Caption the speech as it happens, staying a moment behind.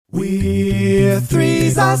We're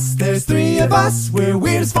three's us, there's three of us. We're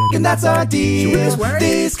weird as fuck and that's our deal.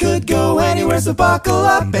 This could go anywhere, so buckle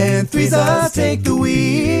up and three's us take the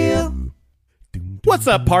wheel. What's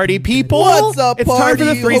up, party people? What's up, It's time for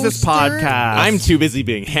the party Threeses hoster? podcast. I'm too busy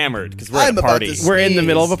being hammered because we're at I'm a about party. to sneeze. We're in the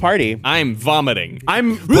middle of a party. I'm vomiting.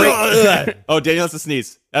 I'm Oh, Daniel has to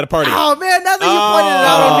sneeze at a party. Oh man, now that you pointed it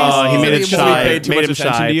out on me, he made it Because shy. we paid too Made much him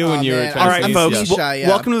attention shy. to you when you were man. trying All to right, sneeze. folks. Sneeze shy, yeah.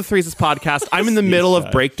 Welcome to the Threeses podcast. I'm in the middle of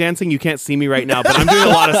breakdancing. You can't see me right now, but I'm doing a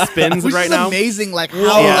lot of spins which right is now. amazing, like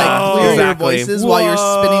how Yeah, like clear exactly. your voice is while you're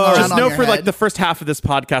spinning around Just on know your for head. like the first half of this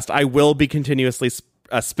podcast, I will be continuously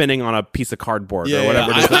spinning on a piece of cardboard or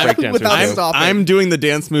whatever it is that breakdancers Without do. stopping. I'm doing the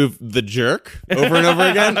dance move, the jerk, over and over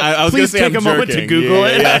again. I was Please gonna say take I'm a moment to jerking. Google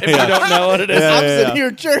it Yeah, if you don't know what it is. I'm yeah. sitting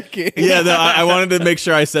here jerking. Yeah, no, I wanted to make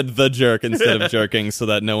sure I said the jerk instead of jerking so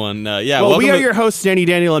that no one. Well, welcome we are to- your hosts, Danny,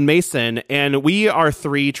 Daniel, and Mason, and we are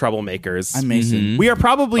three troublemakers. I'm Mason. We are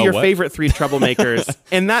probably your what? favorite three troublemakers,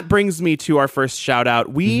 and that brings me to our first shout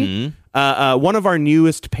out. We, one of our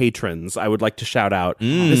newest patrons, I would like to shout out.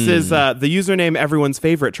 This is the username Everyone's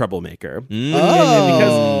Favorite Troublemaker.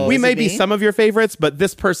 Because we is may it be me? some of your favorites, but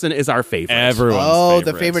this person is our favorite. Everyone's Oh,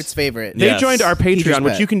 favorite. the favorite's favorite. They Yes. joined our Teacher's Patreon,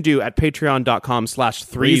 which pet. you can do at patreon.com/threesus.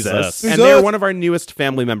 Threesus. And they're one of our newest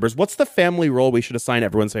family members. What's the family role we should assign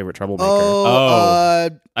Everyone's Favorite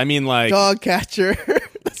Troublemaker? I mean, like dog catcher.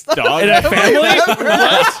 That's not dog In a family?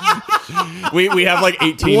 we have like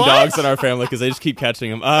 18 What? dogs in our family because they just keep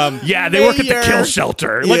catching them. Yeah, they work at the Mayor. kill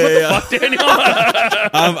shelter. Yeah, Like, what yeah. the fuck, Daniel?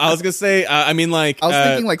 I was gonna say. I mean, like I was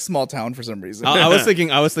thinking like small town for some reason. I was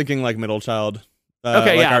thinking like middle child.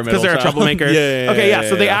 Okay, like yeah, our because middle they're a child. troublemaker. yeah. Okay, yeah,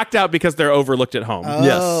 so they act out because they're overlooked at home. Oh,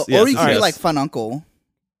 Yes, or you yes, could be yes. like fun uncle.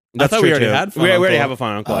 I thought we true, already too. had fun We already uncle. have a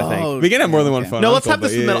fun uncle, I think. Oh, We can have more than one okay. fun. No, let's uncle, have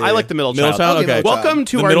this but in the middle. I like the middle child. Middle child. Okay, Okay. middle child. Welcome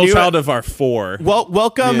to The our middle new... child of our four.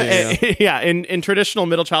 Welcome, Yeah, in traditional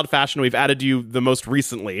middle child fashion, we've added you the most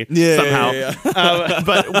recently Yeah, somehow. yeah,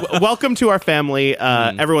 But welcome to our family,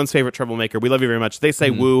 everyone's favorite troublemaker. We love you very much. They say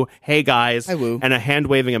woo, hey guys, Hi, woo. and a hand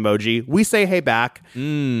waving emoji. We say hey back.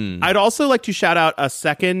 I'd also like to shout out a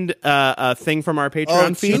second thing from our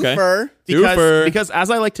Patreon feed. twofer. Twofer. Because as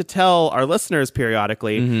I like to tell our listeners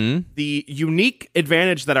periodically, the unique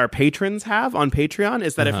advantage that our patrons have on Patreon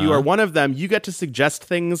is that if you are one of them, you get to suggest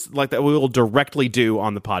things like that we will directly do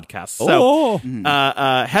on the podcast. So,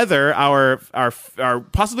 Heather, our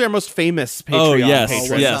possibly our most famous Patreon yes.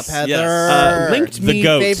 patron, Yes. What's up, Heather? yes. linked The me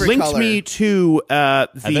goat. Favorite linked color. me to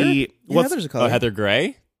Heather? Yeah, what's Heather's a color. Heather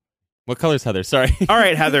Gray. What color's Heather? Sorry. all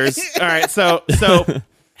right, Heather's. All right, so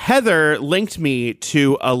Heather linked me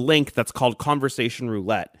to a link that's called Conversation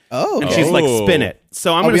Roulette. Oh, And okay. she's like, spin it.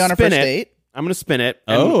 So I'm Are we going on to a spin first it. date? I'm going to spin it.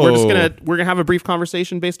 And Oh. we're gonna have a brief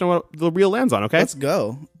conversation based on what the reel lands on, okay? Let's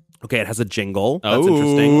go. Okay, it has a jingle. That's Oh.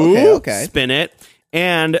 interesting. Okay. Spin it.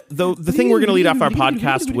 And the thing we're going to lead off our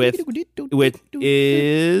podcast with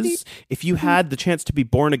is, if you had the chance to be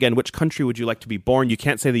born again, which country would you like to be born? You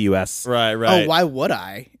can't say the U.S. Right. Oh, why would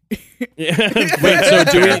I? Wait,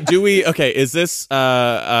 so do we okay, is this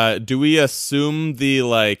do we assume the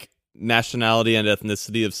like nationality and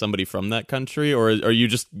ethnicity of somebody from that country, or are you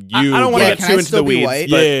just you I don't want to Yeah, get can too I into still the be weeds. white?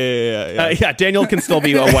 But, yeah. Daniel can still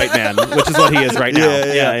be a white man, which is what he is right now.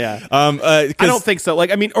 Yeah. I don't think so.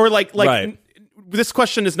 Like, I mean, or like Right. this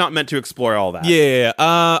question is not meant to explore all that.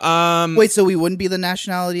 Wait, so we wouldn't be the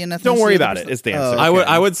nationality and ethnicity? Don't worry of the about it, person? is the answer. Oh, okay.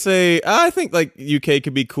 I would say I think like UK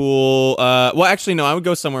could be cool. Well, actually, no, I would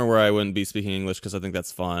go somewhere where I wouldn't be speaking English because I think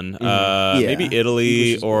that's fun. Yeah. Maybe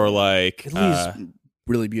Italy English is or cool. like Italy's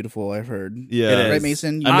really beautiful, I've heard. yeah, It is. Right,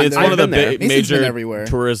 Mason? I mean, it's I've one of the been there. Mason's been major everywhere.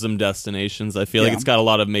 tourism destinations. I feel like Yeah. it's got a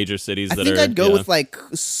lot of major cities I that think are. I'd go yeah. with like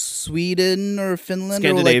Sweden or Finland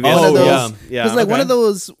or like Scandinavia. one of Oh, those. yeah. Yeah. Because like one Okay. of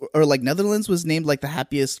those, or like Netherlands was named like the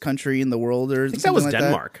happiest country in the world, or I think that was like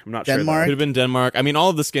Denmark. I'm not Denmark? Could have been Denmark. I mean, all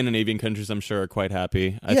of the Scandinavian countries, I'm sure, are quite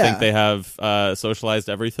happy. I Yeah. think they have socialized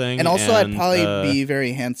everything. And also, I'd probably be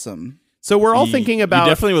very handsome. So we're all thinking about.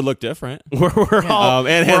 You definitely would look different. we're all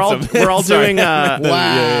and we're all, handsome. we're all Sorry. doing.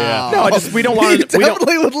 Wow. No, we don't want He to. We don't.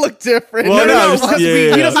 definitely would look different. Well, no, No, just- because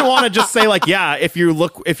yeah. he doesn't want to just say like, yeah, if you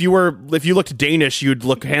looked Danish, you'd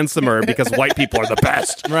look handsomer because white people are the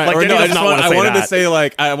best. Right. Like, Or Danny no, does not want to say wanted that. to say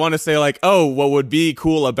like I want to say like, oh, what would be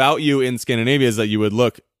cool about you in Scandinavia is that you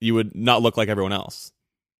would not look like everyone else.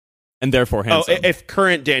 And therefore Oh, handsome. if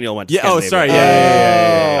current Daniel went to yeah, oh Scandinavia. sorry.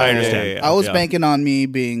 Yeah. I understand. I was banking on me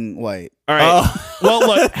being white. All right. Oh. Well,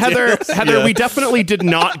 look, Heather, Yeah. we definitely did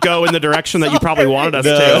not go in the direction that you probably wanted us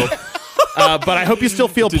No. to. But I hope you still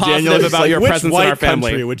feel To Daniel, positive it's about like, your which presence in white our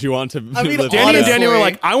family. country would you want to I mean, live Danny in? and Daniel were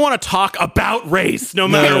Honestly. like, I want to talk about race no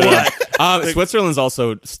matter what. Switzerland's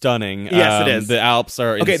also stunning. Yes, it is. The Alps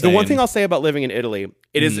are Okay, the one insane. thing I'll say about living in Italy,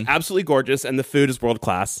 it is absolutely gorgeous and the food is world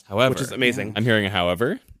class, However, which is amazing. I'm hearing a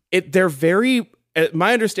however. They're very,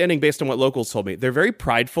 my understanding based on what locals told me, they're very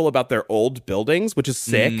prideful about their old buildings, which is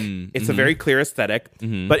sick. It's a very clear aesthetic,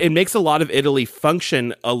 but it makes a lot of Italy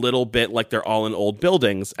function a little bit like they're all in old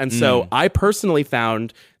buildings. And so I personally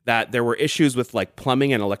found that there were issues with like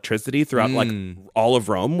plumbing and electricity throughout like all of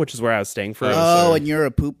Rome, which is where I was staying for. Oh, and you're a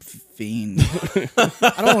poop fiend.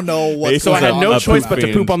 I don't know what. So I had no a choice poop but to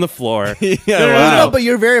fiend. poop on the floor. No, but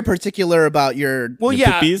you're very particular about your. Well, Your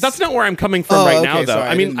yeah, poopies? that's not where I'm coming from Oh, right okay, now, though. sorry,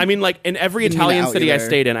 I mean, like in every didn't mean to Italian out city you I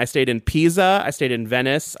there. stayed in Pisa, I stayed in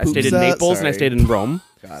Venice, I stayed in Poopsa? Naples, and I Sorry. stayed in Rome.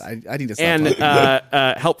 God, I need to stop. And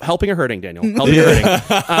talking. helping or hurting, Daniel? Helping or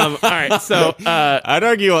hurting? All right, so I'd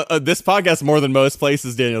argue this podcast more than most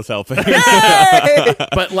places Daniel's helping.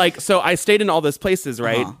 but like, so I stayed in all those places,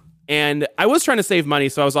 right? And I was trying to save money,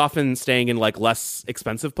 so I was often staying in like less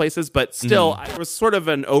expensive places, but still, there was sort of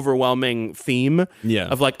an overwhelming theme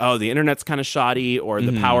of like, oh, the internet's kind of shoddy, or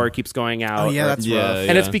the power keeps going out. Oh yeah, or- that's rough.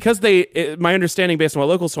 And it's because my understanding based on what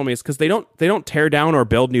locals told me is because they don't tear down or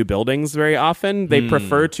build new buildings very often. They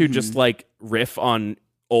prefer to just like riff on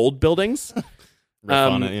old buildings.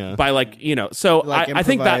 on it, yeah. By like, so Like I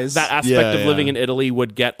think that improvise. aspect Yeah, of living yeah. in Italy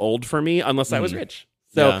would get old for me unless I was rich.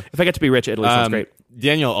 So if I get to be rich, Italy sounds great.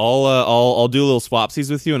 Daniel, I'll do little swapsies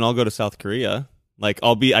with you, and I'll go to South Korea. Like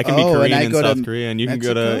I can be and Korean I in go to South Korea, and you can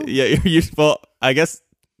go Mexico? to well, I guess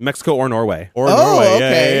Mexico or Norway. or Oh, Norway.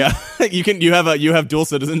 okay. Yeah. you have dual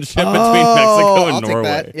citizenship between Oh, Mexico and I'll take Norway.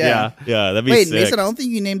 that, yeah. yeah, that'd be Wait, sick. Mason, I don't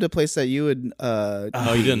think you named a place that you would.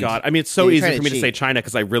 Oh, you didn't. God, I mean, it's so Yeah, you easy tried for me to cheat. say China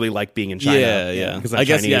because I really like being in China. Yeah. Because I'm I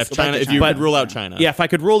guess Chinese. if China, if you China. could rule out China. Yeah, if I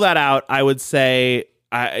could rule that out, I would say,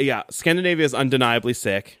 Scandinavia is undeniably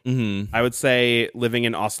sick. Mm-hmm. I would say living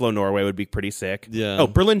in Oslo, Norway would be pretty sick. Yeah. Oh,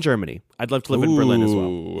 Berlin, Germany. I'd love to live in Berlin as well.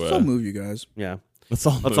 Ooh, So move you guys. Yeah. Let's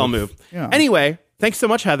all move. Yeah. Anyway, thanks so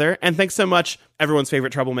much, Heather, and thanks so much, everyone's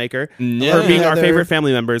favorite troublemaker, Yeah. for being our Heather. favorent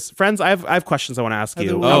family members. Friends, I have questions I want to ask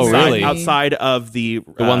Heather, you. we Oh, outside, really? Outside of the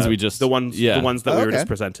ones we just- the ones yeah. that we were Okay. just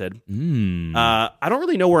presented. Mm. I don't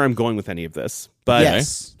really know where I'm going with any of this, but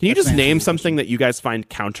Yes. can you That's just my name answer. something that you guys find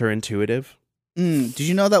counterintuitive? Did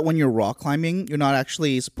you know that when you're rock climbing, you're not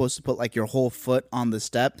actually supposed to put like your whole foot on the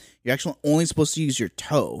step? You're actually only supposed to use your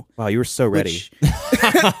toe. Wow, you were so ready. Which,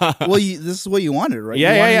 well, this is what you wanted, right? You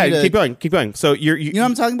Yeah. wanted me to- Keep going. So you You know what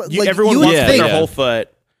I'm talking about? Like, everyone you would wants to put think- their whole foot.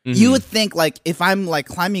 You would think like if I'm like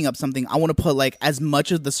climbing up something, I want to put like as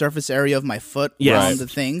much of the surface area of my foot Yes. on the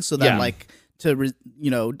thing so that Yeah. like to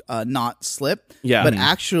not slip. Yeah. But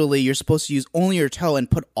actually, you're supposed to use only your toe and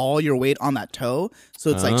put all your weight on that toe, so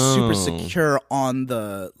it's like super Oh. secure on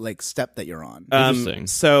the like step that you're on. Interesting.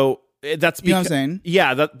 So that's You know what I'm beca- saying?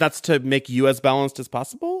 Yeah, that's to make you as balanced as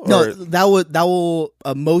possible. No, Or- that will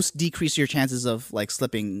most decrease your chances of like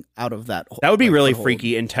slipping out of that. that would be like, really foothold.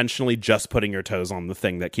 freaky. Intentionally, just putting your toes on the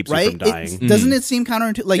thing that keeps you Right? from dying. Doesn't it seem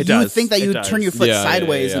counterintuitive? Like It you would does. think that It you would does. turn your foot Yeah,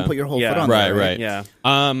 sideways yeah. and put your whole Yeah. foot on Right, there, right. Yeah.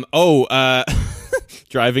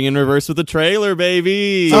 Driving in reverse with a trailer,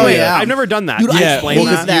 baby. Oh, yeah. I've never done that. Dude, Can you I explain hate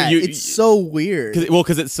that? that. You- It's so weird.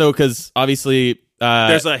 Because obviously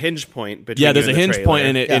There's a hinge point between there's you a and the hinge trailer. point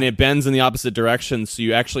and it Yeah. and it bends in the opposite direction, so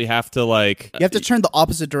you actually have to like You have to turn the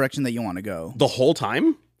opposite direction that you want to go. the whole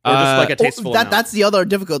time, or just like a tasteful amount? That's the other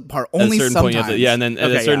difficult part. at a Only certain sometimes. point you have to, and then at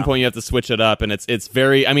a Okay, certain yeah. point you have to switch it up, and it's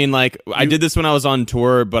very. I mean, like I did this when I was on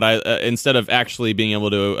tour, but I instead of actually being able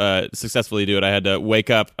to successfully do it, I had to wake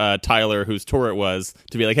up Tyler, whose tour it was,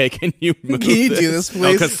 to be like, "Hey, can you move Can you do this,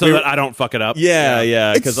 please? so that I don't fuck it up. Yeah.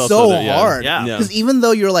 It's Because so hard. Yeah. Because even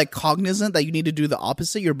though you're like cognizant that you need to do the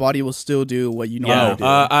opposite, your body will still do what you normally do.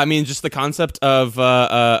 I mean, just the concept of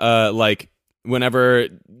like whenever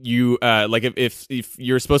you like if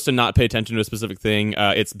you're supposed to not pay attention to a specific thing,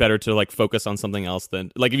 it's better to like focus on something else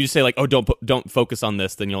than like if you say like, oh, don't focus on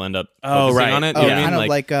this, then you'll end up focusing right. on it. Oh, You know what I kind mean? of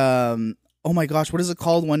like oh my gosh, what is it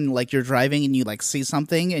called when like you're driving and you like see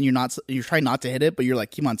something and you're trying not to hit it, but you're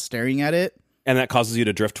like keep on staring at it. And that causes you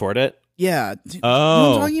to drift toward it. Yeah. You know what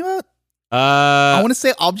Oh. I'm talking about? I Uh, want to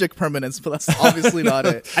say object permanence, but that's obviously not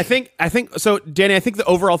it. I think so, Danny. I think the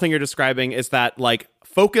overall thing you're describing is that like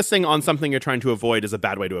focusing on something you're trying to avoid is a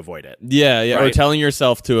bad way to avoid it. yeah, or Right. telling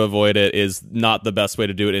yourself to avoid it is not the best way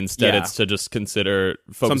to do it. Instead, Yeah. it's to just consider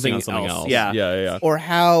focusing on something else. Yeah. yeah. Or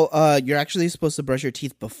how you're actually supposed to brush your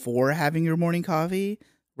teeth before having your morning coffee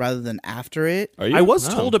rather than after it. Are you? I was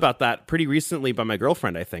Oh. told about that pretty recently by my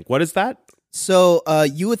girlfriend. I think. What is that? So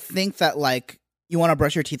you would think that like you want to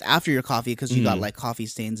brush your teeth after your coffee because you got like coffee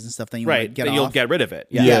stains and stuff that you want to Right. get Then off. you'll get rid of it.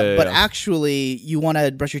 Yeah. Yeah, but actually, you want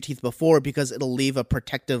to brush your teeth before because it'll leave a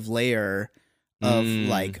protective layer of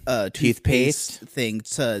like toothpaste thing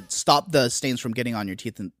to stop the stains from getting on your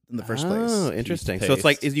teeth in the first place. Oh, interesting. So it's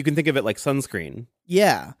like you can think of it like sunscreen.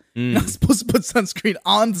 Yeah, you're not supposed to put sunscreen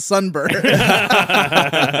on the sunburn.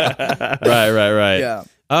 Right. Yeah.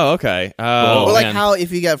 Oh, okay. Oh, Or like man. how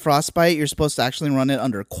if you get frostbite, you're supposed to actually run it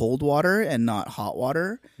under cold water and not hot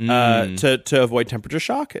water. To avoid temperature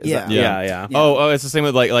shock. Is Yeah. that- yeah. Oh, it's the same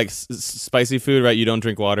with like spicy food, right? You don't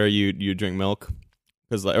drink water, you drink milk,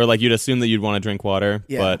 because or like you'd assume that you'd want to drink water,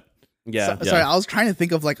 Yeah. but Yeah. Sorry, I was trying to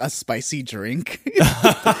think of like a spicy drink.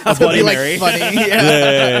 Bloody It'd be like Mary. funny.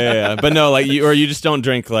 Yeah. yeah. But no, like you just don't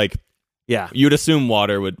drink like. Yeah. You'd assume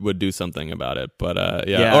water would do something about it, but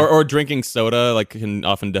Yeah. Or drinking soda like can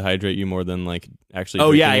often dehydrate you more than like actually.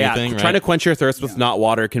 Oh, drinking yeah. anything, right? Trying to quench your thirst with not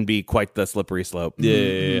water can be quite the slippery slope.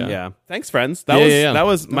 Yeah. Thanks, friends. That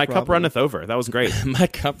was my cup problem. runneth over. That was great. My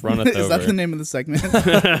cup runneth over. Is that the name of the segment?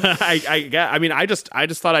 I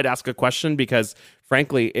just thought I'd ask a question because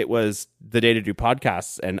frankly, it was the day to do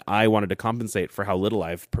podcasts, and I wanted to compensate for how little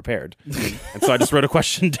I've prepared, and so I just wrote a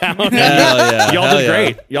question down. Hell yeah. Y'all Hell did yeah.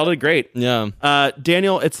 great. Y'all did great. Yeah.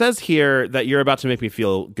 Daniel, it says here that you're about to make me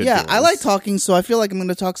feel good. Yeah, feelings. I like talking, so I feel like I'm going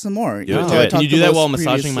to talk some more. Do it. I Can talked you do the that most while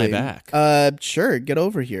massaging my previously. back? Sure, get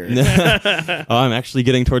over here. Oh, I'm actually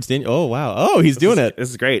getting towards Daniel. Oh, wow. Oh, he's doing it. This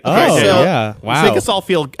is great. Oh, Okay, Daniel. yeah. Wow. Make us all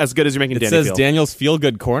feel as good as you're making It Danny says feel. Daniel's feel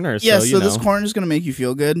good corner. Yeah, so, so you this know. corner is going to make you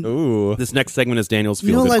feel good. Ooh. This next segment is Daniel's You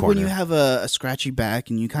feel know, good like corner. when you have a scratchy back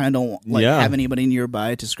and you kind of don't like Yeah. have anybody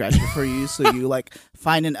nearby to scratch it for you, so you like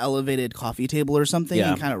find an elevated coffee table or something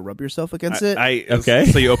Yeah. and kind of rub yourself against it. Okay.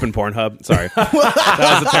 So you open Pornhub. Sorry,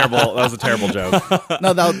 that was a terrible joke.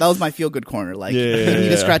 No, that was my feel good corner. Like Yeah, you yeah, need yeah.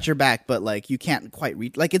 to scratch your back, but like you can't quite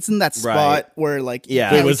reach. Like it's in that spot Right. where like you Yeah.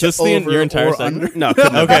 can't Wait, was reach this over your entire or segment? under. No, it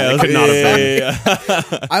couldn't have Okay. been. It could not have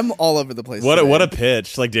been. I'm all over the place. What today. a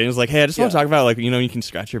pitch! Like Daniel's like, hey, I just want to talk about like you can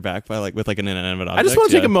scratch your back by like with like an inanimate object. I just want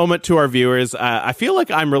to take Yeah. a moment to our viewers. I feel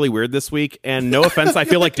like I'm really weird this week, and no offense, I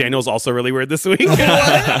feel like Daniel's also really weird this week.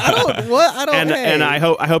 I don't. And I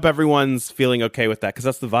hope everyone's feeling okay with that because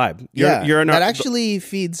that's the vibe. You're that actually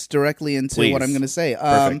feeds directly into Please. what I'm going to say.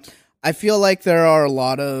 Perfect. I feel like there are a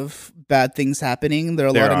lot of bad things happening. There are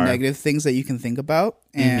a lot There of are. negative things that you can think about,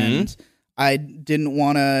 and I didn't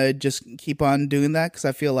want to just keep on doing that because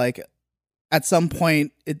I feel like at some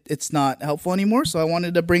point it's not helpful anymore. So I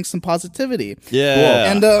wanted to bring some positivity.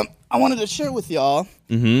 Yeah. And I wanted to share with y'all,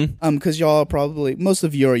 because y'all probably, most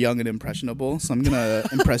of you are young and impressionable, so I'm gonna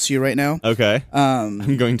impress you right now. Okay.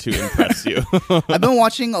 I'm going to impress you. I've been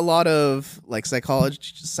watching a lot of like psychology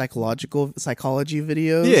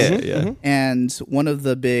videos. Yeah. And one of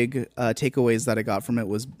the big takeaways that I got from it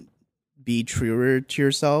was be truer to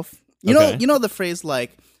yourself. You know the phrase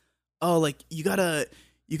like, oh, like you gotta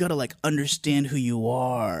like understand who you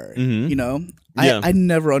are. You know, Yeah. I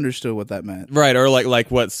never understood what that meant. Right, or like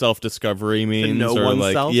what self-discovery means, know or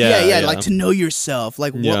oneself? like Yeah, like to know yourself.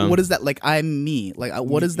 Like Yeah. what is that? Like I'm me. Like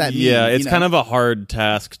what does that mean? Yeah, it's you know? kind of a hard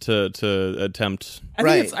task to attempt.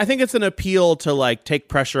 I think it's an appeal to like take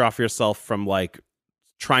pressure off yourself from like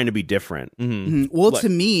trying to be different. Mhm. Well, to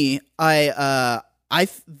me,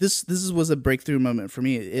 this was a breakthrough moment for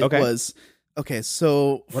me. It Okay. was okay.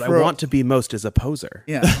 So What I want to be most is a poser.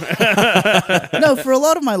 yeah. No, for a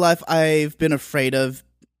lot of my life, I've been afraid of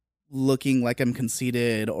looking like I'm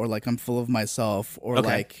conceited or like I'm full of myself or Okay.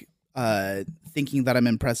 like thinking that I'm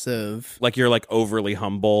impressive. Like you're like overly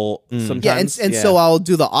humble sometimes. Yeah, and so I'll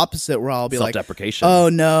do the opposite where I'll be like, self-deprecation. oh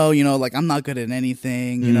no, like I'm not good at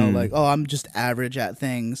anything. Like oh, I'm just average at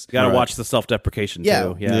things. You gotta Right. watch the self-deprecation Yeah.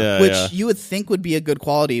 too. Yeah. Which you would think would be a good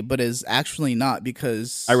quality, but is actually not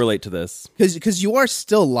because I relate to this. because you are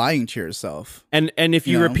still lying to yourself. And if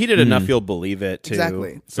you You know? repeat it enough, you'll believe it too.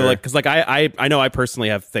 Exactly. So like, because like I know I personally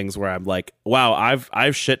have things where I'm like, wow,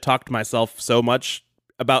 I've shit talked myself so much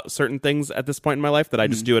about certain things at this point in my life that I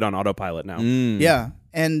just do it on autopilot now. Yeah,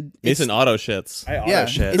 and it's, Mason auto shits. I auto yeah,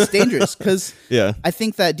 shit. it's dangerous because Yeah. I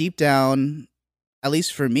think that deep down, at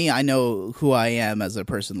least for me, I know who I am as a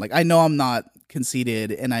person. Like I know I'm not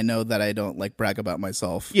conceited, and I know that I don't like brag about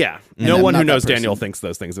myself. Yeah. And No I'm one not who that knows Daniel person. thinks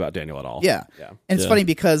those things about Daniel at all. Yeah. Yeah. And it's Yeah. funny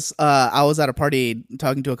because I was at a party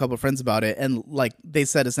talking to a couple of friends about it, and like they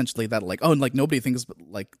said essentially that like, oh, like nobody thinks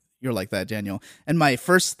like you're like that, Daniel. And my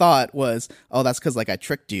first thought was, oh, that's because like I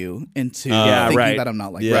tricked you into thinking right. that I'm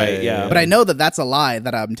not like Yeah, that. Right. Yeah. But I know that that's a lie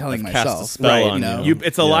that I'm telling Cast a myself. spell Right. on you know? you.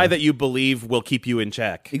 It's a lie that you believe will keep you in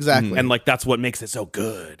check. Exactly. And like that's what makes it so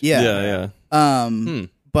good. Yeah. Yeah.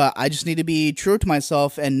 But I just need to be true to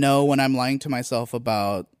myself and know when I'm lying to myself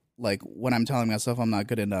about like when I'm telling myself I'm not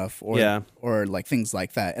good enough, or like things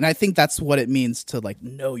like that. And I think that's what it means to like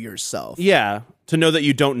know yourself. Yeah, to know that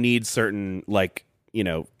you don't need certain like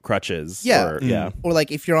crutches. Or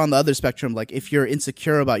like if you're on the other spectrum, like if you're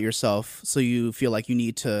insecure about yourself, so you feel like you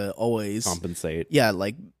need to always compensate. Yeah,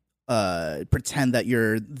 like pretend that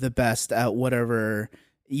you're the best at whatever,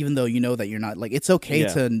 even though you know that you're not. Like it's okay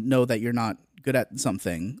to know that you're not good at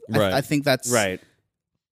something. Right. I think that's right.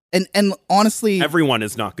 And honestly, everyone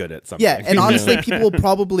is not good at something. Yeah, and honestly, people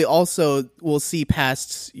probably also will see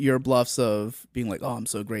past your bluffs of being like, "Oh, I'm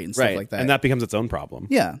so great" and stuff like that, and that becomes its own problem.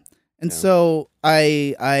 Yeah, and so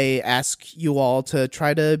I ask you all to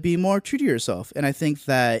try to be more true to yourself, and I think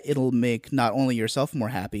that it'll make not only yourself more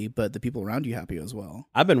happy, but the people around you happy as well.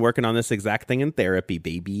 I've been working on this exact thing in therapy,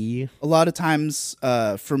 baby. A lot of times,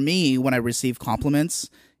 for me, when I receive compliments,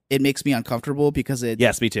 it makes me uncomfortable because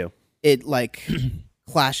yes, me too. It like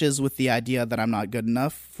clashes with the idea that I'm not good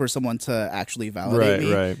enough for someone to actually validate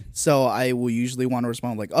me. Right. So I will usually want to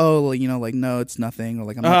respond like, "Oh, like no, it's nothing," or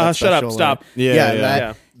like, "I'm not that shut special," up, stop.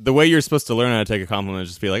 Yeah. The way you're supposed to learn how to take a compliment is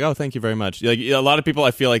just be like, "Oh, thank you very much." Like a lot of people,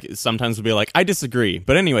 I feel like sometimes will be like, "I disagree,"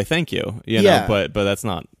 but anyway, thank you. You know, but that's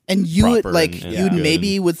not. And you like you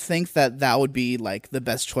maybe would think that would be like the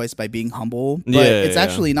best choice by being humble, but it's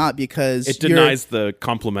actually not, because it denies the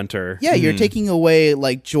complimenter. Yeah, you're taking away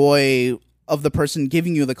like joy of the person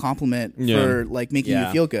giving you the compliment for like making you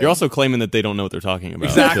feel good. You're also claiming that they don't know what they're talking about.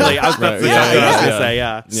 Exactly. I was about to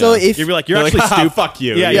say. So if you're like, you're actually stupid. Fuck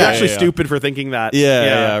you. Yeah, you're actually stupid for thinking that.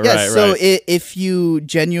 Right. So if you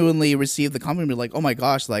genuinely receive the compliment, like, "Oh my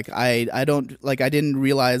gosh, like I didn't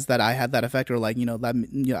realize that I had that effect," or like,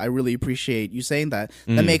 I really appreciate you saying that.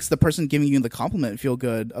 That makes the person giving you the compliment feel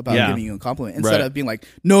good about giving you a compliment, instead of being like,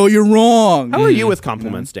 "No, you're wrong." How are you with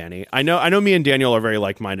compliments, Danny? I know me and Daniel are very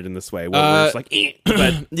like-minded in this way. We're just like,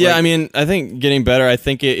 but yeah, I mean, I think getting better. I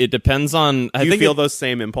think it depends on. Do you feel those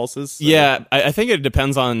same impulses? Yeah, I think it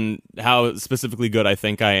depends on how specifically good I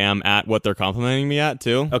think I am at what they're complimenting me at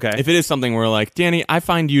too. Okay, if it is something where like, Danny, I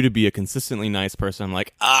find you to be a consistently nice person, I'm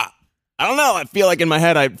like, I don't know. I feel like in my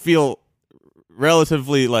head, I feel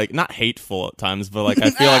relatively like not hateful at times, but like I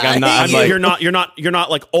feel like I'm not. I'm like, you're not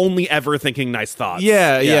like only ever thinking nice thoughts.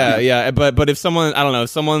 Yeah. But if someone, I don't know,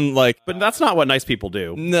 someone like, but that's not what nice people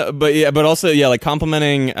do. No, but also like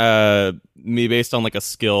complimenting me based on like a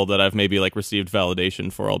skill that I've maybe like received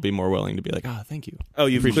validation for, I'll be more willing to be like, thank you. Oh,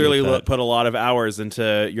 you've clearly put a lot of hours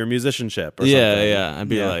into your musicianship. Or something. I'd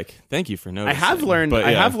be like, thank you for noticing.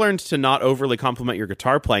 I have learned to not overly compliment your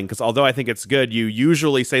guitar playing, because although I think it's good, you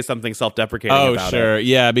usually say something self-deprecating about it.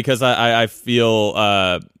 Yeah, because I feel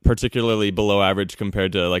particularly below average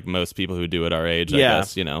compared to like most people who do at our age, I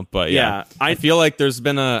guess, but I feel like there's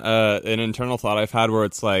been an internal thought I've had where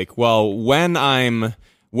it's like, well, when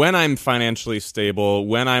I'm financially stable,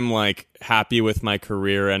 when I'm like happy with my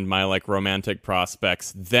career and my like romantic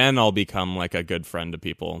prospects, then I'll become like a good friend to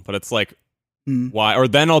people. But it's like, why? Or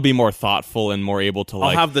then I'll be more thoughtful and more able to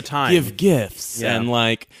like I'll have the time, give gifts and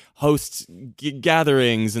like host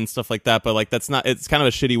gatherings and stuff like that. But like that's not. It's kind of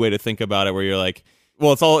a shitty way to think about it, where you're like,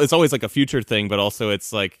 well, it's always like a future thing, but also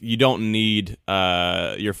it's like you don't need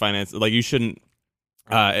your finance. Like you shouldn't.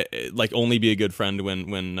 Like only be a good friend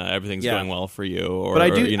when everything's going well for you. But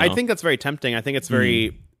I think that's very tempting. I think it's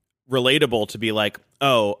very relatable to be like,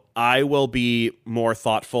 oh, I will be more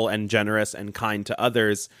thoughtful and generous and kind to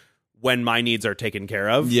others when my needs are taken care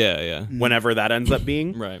of. Yeah. Whenever that ends up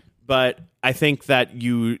being. Right. But I think that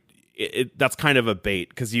that's kind of a bait,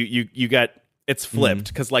 because you get. It's flipped,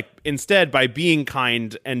 because like instead, by being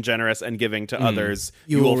kind and generous and giving to others,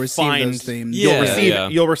 you will receive those things.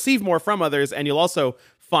 You'll receive more from others, and you'll also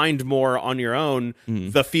find more on your own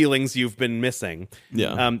the feelings you've been missing.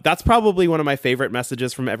 That's probably one of my favorite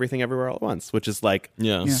messages from Everything Everywhere All at Once, which is like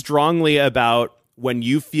strongly about when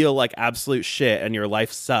you feel like absolute shit and your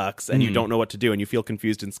life sucks and you don't know what to do and you feel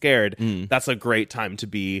confused and scared. That's a great time to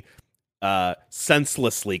be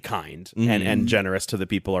senselessly kind and generous to the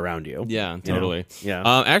people around you. Yeah, totally.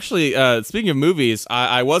 Yeah. Actually, speaking of movies,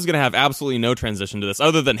 I was going to have absolutely no transition to this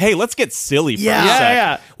other than, hey, let's get silly for a sec.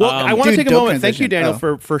 Yeah. Well, I want to take a moment. Thank you, Daniel,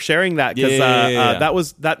 for sharing that,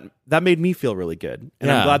 because that made me feel really good.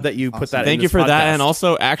 And I'm glad that you put that in Thank you this for podcast. that, and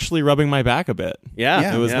also actually rubbing my back a bit.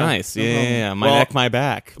 Yeah. It was nice. Yeah. My neck, my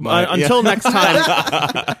back. Until next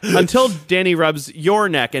time, until Danny rubs your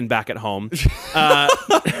neck and back at home.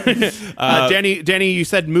 Danny, you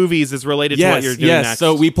said movies is related to what you're doing next.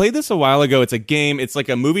 So we played this a while ago. It's a game. It's like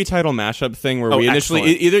a movie title mashup thing where we initially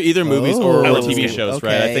either movies or TV shows,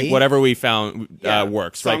 right? I think whatever we found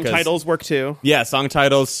works. Song titles work too. Yeah, song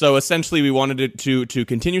titles. So essentially, we wanted to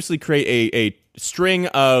continuously create a string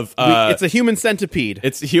of it's a human centipede.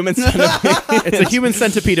 It's a human centipede. It's a human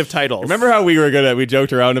centipede of titles. Remember how we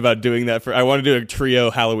joked around about doing that I wanted to do a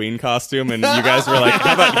trio Halloween costume, and you guys were like,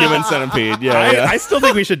 how about human centipede? Yeah, I still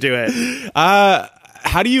think we should do it.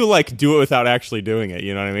 How do you like do it without actually doing it?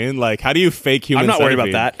 You know what I mean? Like, how do you fake human? I'm not centipede? worried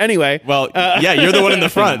about that. Anyway, well, yeah, you're the one in the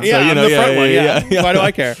front. Yeah, so, you know, I'm the front one. Yeah. Why do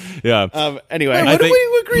I care? Yeah. Anyway, Wait, when did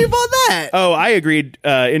we agree about that? Oh, I agreed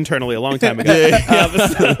internally a long time ago.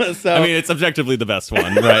 So, I mean, it's objectively the best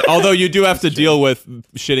one, right? Although you do have to deal with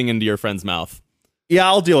shitting into your friend's mouth. yeah,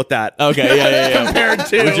 I'll deal with that. Okay, yeah. Compared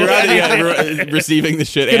to Would you rather receiving the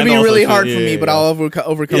shit? It's gonna and be also really shit? hard for Yeah, me, yeah, but yeah. I'll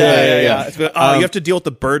overcome Yeah, that. yeah. It's good. You have to deal with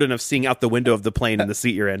the burden of seeing out the window of the plane in the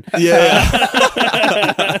seat you're in. Yeah.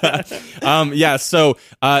 So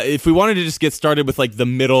if we wanted to just get started with like the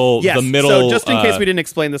middle, Yes. the middle. So just in case we didn't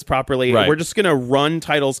explain this properly, right. we're just gonna run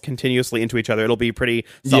titles continuously into each other. It'll be pretty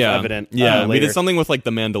self-evident. Yeah, we later. did something with like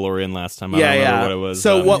the Mandalorian last time. I don't remember what it was.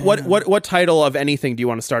 So what title of anything do you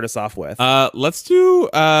want to start us off with? Let's do.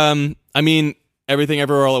 I mean, Everything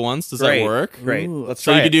Everywhere All at Once. Does that work? Great. Ooh. Let's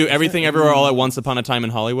So try you could it. do Everything Everywhere All at Once Upon a Time in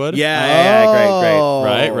Hollywood. Yeah,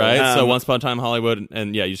 great. Right. So Um, Once Upon a Time in Hollywood,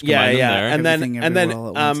 and you just Yeah, combine them yeah, there. and then Everywhere All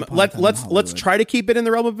at Once Upon a let's Time in let's Hollywood. try to keep it in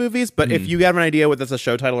the realm of movies. But if you have an idea whether it's a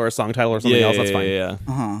show title or a song title or something else, that's fine.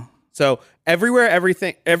 Yeah. So everywhere,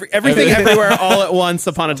 everything, everywhere, all at once,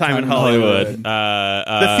 upon a time in Hollywood.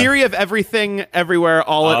 The theory of everything, everywhere,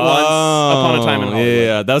 all at once, upon a time in Hollywood.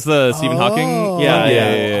 Yeah, that was the Stephen Hawking.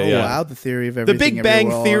 Yeah. Oh, wow, the theory of The everything. Big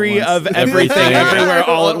Bang Everywhere, All at Theory Once. of everything, everywhere,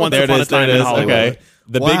 all at once, There it upon a is. There time it in is. Hollywood. Okay.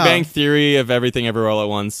 The Big Wow. Bang Theory of Everything Everywhere All at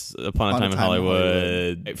Once Upon a Time in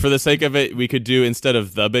Hollywood. For the sake of it, we could do, instead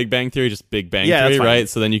of The Big Bang Theory, just Big Bang Yeah, that's Theory, fine. right?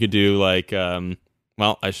 So then you could do like,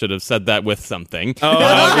 well, I should have said that with something. Oh,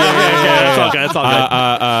 yeah. It's all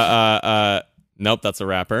good. Nope, that's a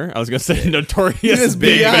rapper. I was gonna say Notorious Just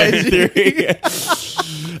Big Bang B.I.G. Theory.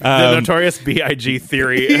 The notorious B.I.G.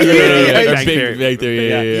 theory. Big Bang Theory.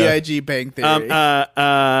 Yeah. B.I.G. Bang Theory.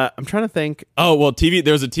 I'm trying to think. Oh well,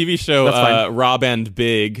 there was a TV show, That's fine. Rob and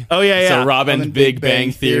Big. Oh, yeah. So Rob and Big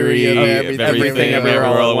Bang Theory of of Everything Everywhere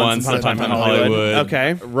All at Once Upon a Time in Hollywood.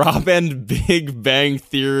 Okay. Rob and Big Bang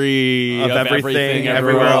Theory of Everything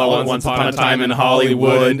Everywhere All at Once Upon a Time in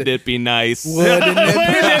Hollywood. Wouldn't it be nice? Wouldn't it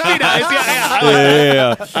be nice?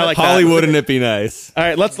 Yeah. I like that. Hollywood, wouldn't it be nice? All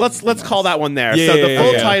right, let's call that one there. Yeah, So the yeah,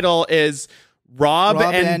 full yeah. title is Rob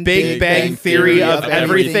Rob and Big Bang Theory of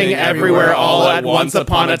Everything Everywhere All at Once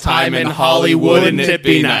Upon a Time in Hollywood. Wouldn't it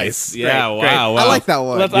be nice? Yeah, Great, wow. I like that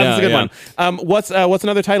one. That's a good one. What's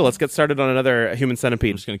another title? Let's get started on another Human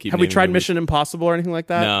Centipede. I'm just gonna keep Have we naming tried movies. Mission Impossible or anything like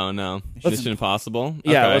that? No. Mission Impossible?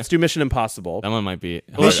 Yeah, Okay. let's do Mission Impossible. That one might be.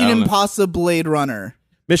 Mission I don't know. Impossible Blade Runner.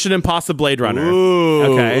 Mission Impossible Blade Runner. Ooh,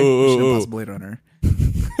 Okay. ooh, Mission ooh, ooh. Impossible Blade Runner.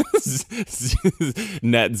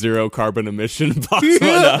 Net zero carbon emission possible.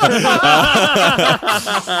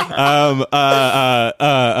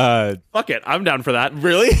 Fuck it, I'm down for that.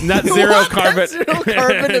 Really? Net zero carbon,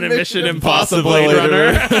 carbon Mission Impossible Blade Blade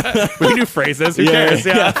Runner. We can do phrases. Who cares?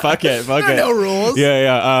 Yeah. Fuck it. No rules.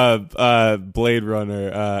 Yeah. Blade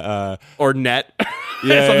Runner. Or net.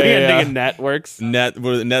 Yeah, Something yeah, ending yeah. in net works.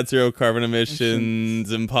 Net zero carbon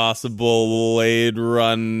emissions, impossible, Blade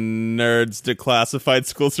Run, nerds, declassified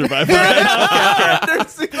school survival guide.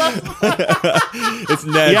 It's Ned's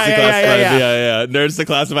declassified. Yeah. Nerds,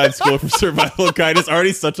 declassified school survival guide. It's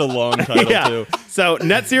already such a long title too. So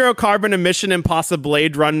net zero carbon emission impossible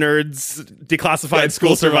Blade Run nerds declassified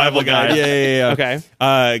school survival guide. Yeah. Okay.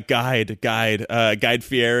 Guide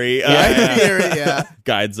Fieri. Yeah.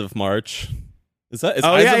 Guides of March. Is Eyes The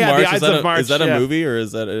of March? Eyes of March. Is that a movie or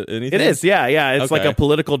is that anything? It is, yeah. It's like Okay. a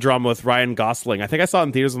political drama with Ryan Gosling. I think I saw it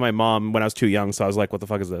in theaters with my mom when I was too young, so I was like, what the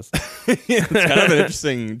fuck is this? It's kind of an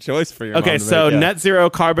interesting choice for your mom Okay, to so make, yeah. net zero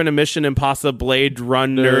carbon emission impossible Blade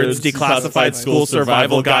Run nerds declassified school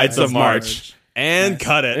survival guides of March. And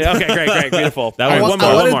cut it. Okay, great, beautiful. That All right, was- one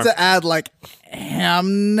I more. wanted to add like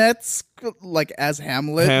Hamnet's like as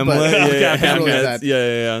Hamlet. Hamlet. but Yeah, it's really Hamlet. that.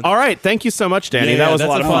 Yeah. All right, thank you so much, Danny. Yeah, that was a that's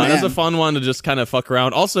lot of fun. fun. That's a fun one to just kind of fuck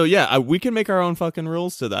around. Also, we can make our own fucking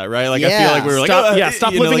rules to that, right? Like I feel Yeah. like we were like,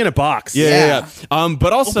 Stop you know, living like- in a box. Yeah.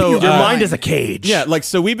 But also, Your mind is a cage. yeah, like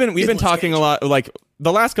so we've been talking a lot. Like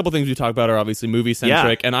the last couple things we talked about are obviously movie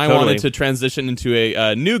centric, Yeah, and I totally. wanted to transition into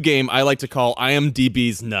a new game I like to call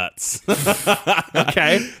IMDB's nuts.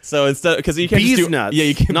 Okay. So instead, because you can't Bees just do nuts. yeah,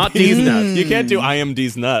 you can Not Bees D's nuts. You can't do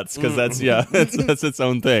IMD's nuts because that's its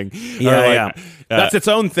own thing. Yeah, Or, like, yeah. That's its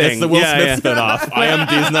own thing. It's the Will Smith spinoff.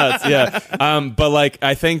 IMDb's nuts. Yeah. But like,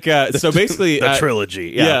 I think so. Basically, the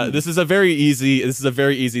trilogy. Yeah. This is a very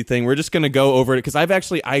easy thing. We're just gonna go over it because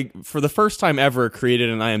I for the first time ever created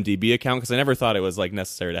an IMDb account because I never thought it was like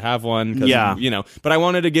necessary to have one. Yeah. But I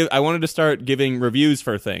wanted to start giving reviews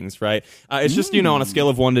for things. Right. It's just on a scale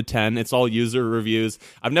of 1 to 10. It's all user reviews.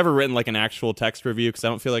 I've never written like an actual text review because I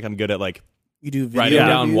don't feel like I'm good at like you do writing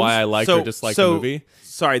down reviews? why I like or dislike the movie.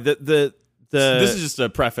 Sorry, this is just a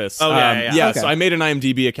preface. Oh, yeah. Okay. So I made an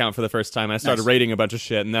IMDb account for the first time, and I started rating a bunch of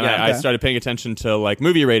shit, and then I okay. started paying attention to like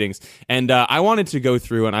movie ratings, and I wanted to go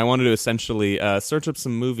through and I wanted to essentially search up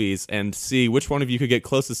some movies and see which one of you could get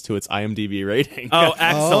closest to its IMDb rating. Oh,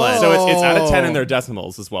 excellent. So it's out of 10 in their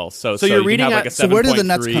decimals as well. So you're you reading can have like a So where do the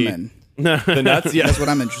nuts 7.3. come in? The nuts, yeah. That's what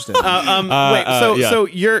I'm interested in. So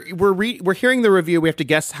we're hearing the review. We have to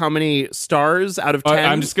guess how many stars out of 10.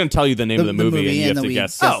 I'm just going to tell you the name of the movie, and you have to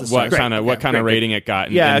guess what kind of rating it got,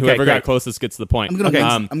 and whoever got closest gets the point.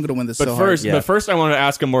 I'm gonna win this. But first, I want to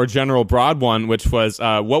ask a more general, broad one, which was,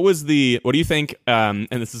 what do you think? And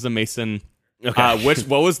this is a Mason. Okay.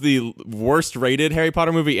 what was the worst rated Harry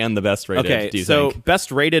Potter movie and the best rated? Okay, do you so think?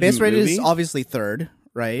 best rated rated movie? is obviously third,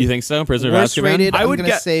 right? You think so? Prisoner of Worst Azkaban? rated, I I'm would gonna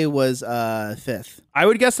get- say was fifth. I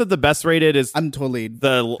would guess that the best rated is I'm totally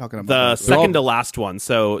the talking about the that. second to last one.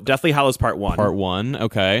 So Deathly Hallows Part 1. Part 1,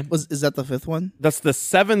 okay. Is that the fifth one? That's the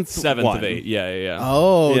seventh Seventh one. of 8, yeah.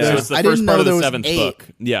 Oh, Yeah. So there's- it's the I first didn't part know of there the was 7th 8. book.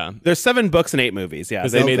 Yeah. There's 7 books and 8 movies. Yeah,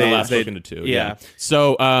 Because they made the Okay. last book into 2. Yeah.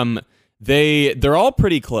 So they're all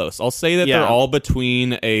pretty close. I'll say that Yeah. they're all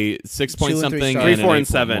between a 6 point 2 and 3 something stars. 3, and 4, an and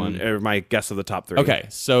 7 8.1. are my guess of the top 3. Okay,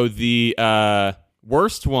 so the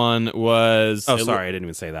worst one was Oh, sorry, I didn't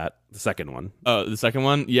even say that. The second one. Oh, the second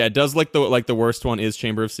one, yeah, it does like the worst one is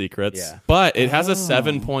Chamber of Secrets, Yeah. but it has a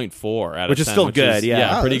 7.4 out of Which is 10, still good,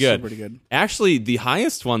 yeah. Wow, pretty that's still good. pretty good. Actually, the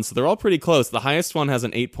highest one, so they're all pretty close. The highest one has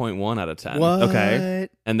an 8.1 out of 10. What? Okay.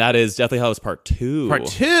 And that is Deathly Hallows Part 2. Part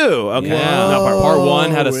 2. Okay. Yeah. Not part 1. Part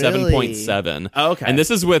 1 had a really? 7.7. Oh, okay. And this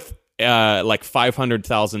is with like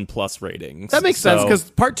 500,000 plus ratings. That makes sense because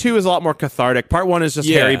Part 2 is a lot more cathartic. Part 1 is just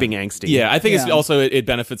Harry being angsty. Yeah, I think it's Yeah. also it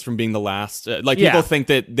benefits from being the last. Like Yeah. people think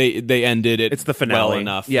that they ended it. It's the finale. well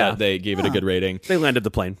enough. Yeah. that they gave it a good rating. They landed the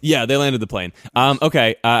plane. Yeah, they landed the plane.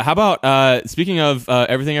 Okay. How about speaking of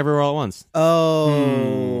Everything Everywhere All at Once?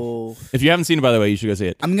 Oh, If you haven't seen it, by the way, you should go see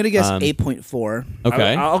it. I'm gonna guess 8.4.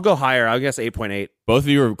 Okay. I'll go higher. I'll guess 8.8. Both of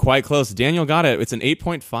you were quite close. Daniel got it. It's an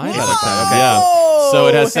 8.5 out of 10. Okay. Yeah. So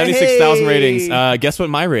it has 76,000 hey. ratings. Guess what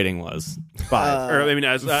my rating was? 5. Or I mean,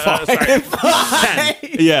 five. sorry. 10.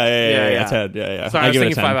 Yeah. 10. Yeah. Sorry, I was give it a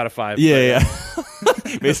thinking 10. 5 out of 5. Yeah.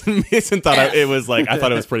 Mason thought it was like I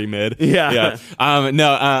thought it was pretty mid. Yeah.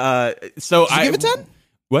 No. So Did you give it 10?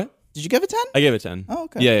 What? Did you give it 10? I gave it 10. Oh,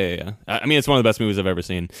 okay. Yeah. I mean, it's one of the best movies I've ever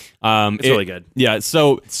seen. It's really good. Yeah.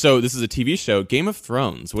 So this is a TV show, Game of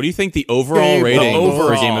Thrones. What do you think the overall rating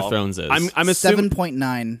for Game of Thrones is? I'm assuming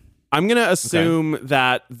 7.9. I'm gonna assume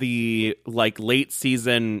that the late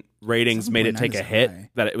season ratings made it 7.9 take a is hit, high.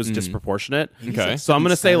 that it was disproportionate. Okay. So I'm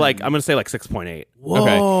gonna say like 6.8.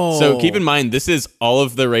 Okay. So keep in mind, this is all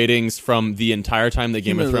of the ratings from the entire time that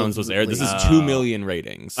Game of Thrones was aired. This is 2 million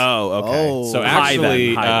ratings. Oh, okay. Oh. So High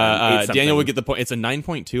actually, then, high then. Daniel would get the point. It's a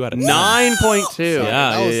 9.2 out of 10. 9.2. Yeah.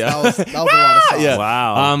 That was a lot of sauce. Yeah.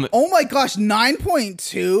 Wow. Oh my gosh,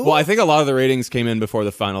 9.2? Well, I think a lot of the ratings came in before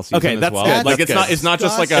the final season Okay, as that's well. good. Like That's it's not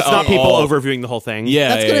just like a It's not people all- overviewing the whole thing. Yeah,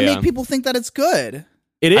 That's going to yeah. make people think that it's good.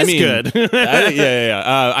 It is I mean, good.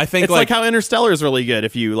 yeah. I think It's like how Interstellar is really good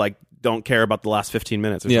if you like don't care about the last 15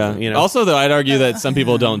 minutes or something. You know? Also, though, I'd argue that some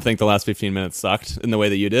people don't think the last 15 minutes sucked in the way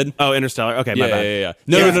that you did. Oh, Interstellar. Okay, my bad. Yeah.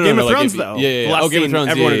 No. Game of like, Thrones, if- though. Yeah. The last Oh, Game of scene, Thrones.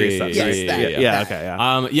 everyone yeah, agrees yeah, sucks. yeah, Yes, yeah, that. yeah. Yeah, okay,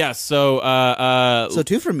 yeah. Yeah. So, So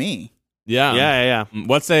 2 for me. yeah. Yeah.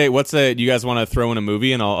 What's a? Do you guys want to throw in a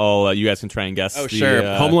movie, and I'll you guys can try and guess. Oh, sure.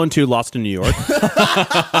 Home Alone 2, Lost in New York.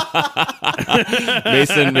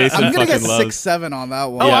 Mason I'm going to fucking guess loves. 6-7 on that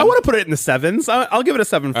one. Oh, I want to put it in the 7s. I'll give it a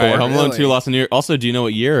 7.4. All right, Home Alone Really? 2, Lost in New York. Also, do you know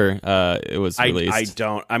what year it was released? I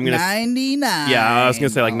don't. I'm gonna. 99. Yeah, I was gonna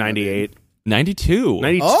say like 98. 92.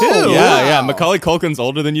 92. Oh, Yeah. Wow. Macaulay Culkin's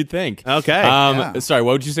older than you'd think. Okay. Yeah. Sorry,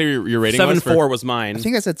 what would you say your rating was? 7.4 was mine. I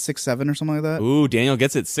think I said 6-7 or something like that. Ooh, Daniel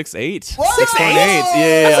gets it 6.8. Whoa! 6.8.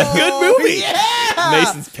 Yeah. That's a good movie. Yeah.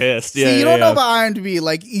 Mason's pissed. Yeah. See, you don't know about IMDb.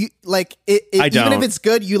 Like, I even don't. if it's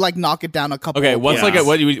good, you like knock it down a couple. Okay, what's Yeah. like a,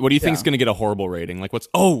 what do you think is Yeah. going to get a horrible rating? Like what's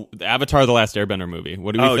the Avatar: The Last Airbender movie?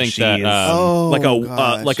 What do we Oh, think jeez. that? Oh, like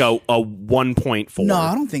gosh. a 1.4. No,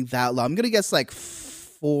 I don't think that low. I'm gonna guess like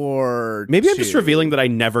 4. Maybe I'm just revealing that I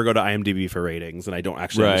never go to IMDb for ratings, and I don't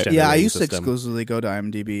actually understand. Yeah, the I rating used to system. exclusively go to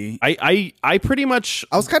IMDb. I pretty much.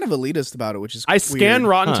 I was kind of elitist about it, which is I scan weird.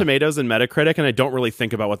 Rotten Tomatoes and Metacritic, and I don't really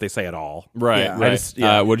think about what they say at all. Right. Yeah. Right. I just-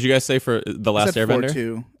 yeah. What did you guys say for The Last Said Airbender?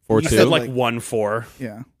 4-2. 4-2? You said like- 1-4.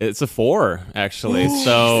 Yeah. It's a 4, actually.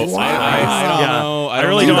 So Wow. I don't Yeah. know. I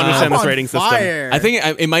really know don't that. understand I'm this on rating system. fire. I think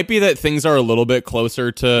it might be that things are a little bit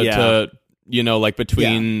closer to like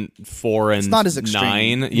between 4 and not as extreme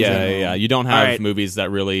 9. in Yeah, general. yeah. You don't All have right. movies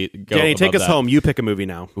that really go. Danny, take above us that. home. You pick a movie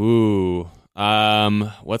now. Ooh.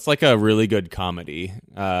 What's like a really good comedy?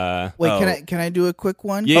 Wait, can I do a quick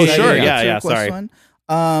one? Yeah, Can I sure. answer Yeah, a yeah, quick sorry. one?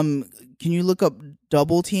 Can you look up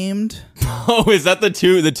Double Teamed? Oh, is that the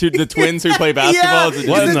twins who play basketball? Yeah. Is it-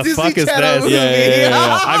 What in It's the a Disney fuck is Channel this? movie.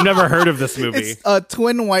 Yeah. I've never heard of this movie. It's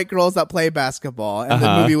twin white girls that play basketball, and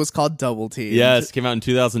the movie was called Double Teamed. Yes, came out in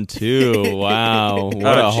 2002. Wow,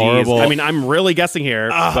 what a geez. horrible. I mean, I'm really guessing here.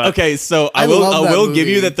 but Okay, so I love will that give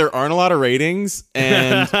you movie. that there aren't a lot of ratings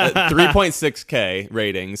and 3.6K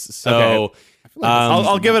ratings. So Okay.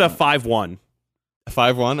 I'll give it a 5-1.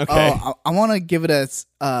 5-1. Okay, I want to give it a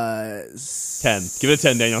 10. Give it a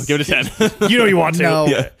 10, Daniel. Give it a 10. You know you want to. no,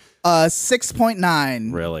 Yeah.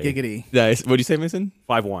 6.9. Really? Giggity. Nice. What do you say, Mason?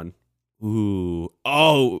 5-1. Ooh.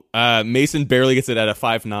 Oh, Mason barely gets it at a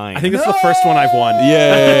 5.9. I think this is the first one I've won.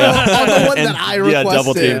 Yeah. On the one that I Yeah,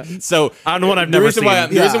 double requested. team. So On the one I've the never reason why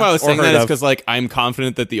seen. the reason why I was Or saying heard that is of. because like I'm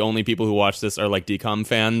confident that the only people who watch this are like DCOM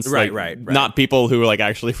fans, Right, like, right. not people who like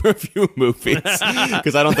actually review movies,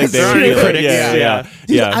 because I don't think they There would aren't do it. critics. Yeah, Yeah.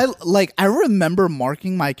 yeah. Dude, I remember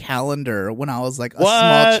marking my calendar when I was like a What?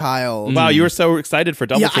 small child. Wow, you were so excited for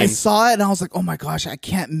Double Yeah, Team. I saw it and I was like, oh my gosh, I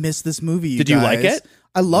can't miss this movie. Did you like guys. it?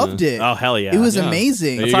 I loved it. Oh, hell yeah. It was Yeah.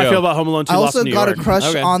 amazing. There That's you how I go. feel about Home Alone 2 I Lost also in New got York. a crush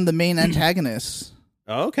Okay. on the main antagonist,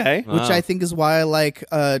 Okay. Wow. which I think is why I like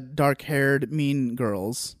dark-haired mean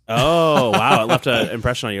girls. Oh, wow. It left an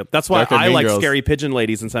impression on you. That's why Darker I Mean like Girls. Scary Pigeon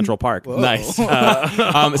Ladies in Central Park. Nice.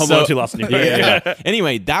 Home Alone 2 Lost in New York. Yeah.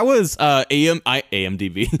 Anyway, that was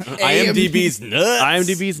IMDb. IMDb's nuts.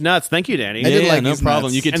 IMDb's nuts. Thank you, Danny. I did Yeah, like no these problem.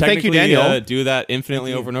 nuts. You could And thank you, technically Daniel. do that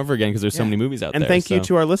infinitely over and over again because there's so many movies out And there. thank you so-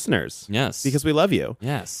 to our listeners. Yes. Because we love you.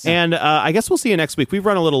 Yes. And I guess we'll see you next week. We've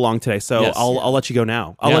run a little long today, so Yes. I'll let you go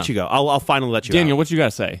now. I'll Yeah. let you go. I'll finally let you Daniel, out. what you got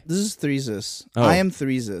to say? This is Threesis. Oh. I am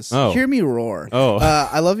Threesis. Oh. Hear me roar. Oh.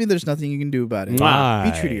 I love you. There's nothing you can do about it. Why?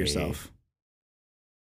 Be true to yourself.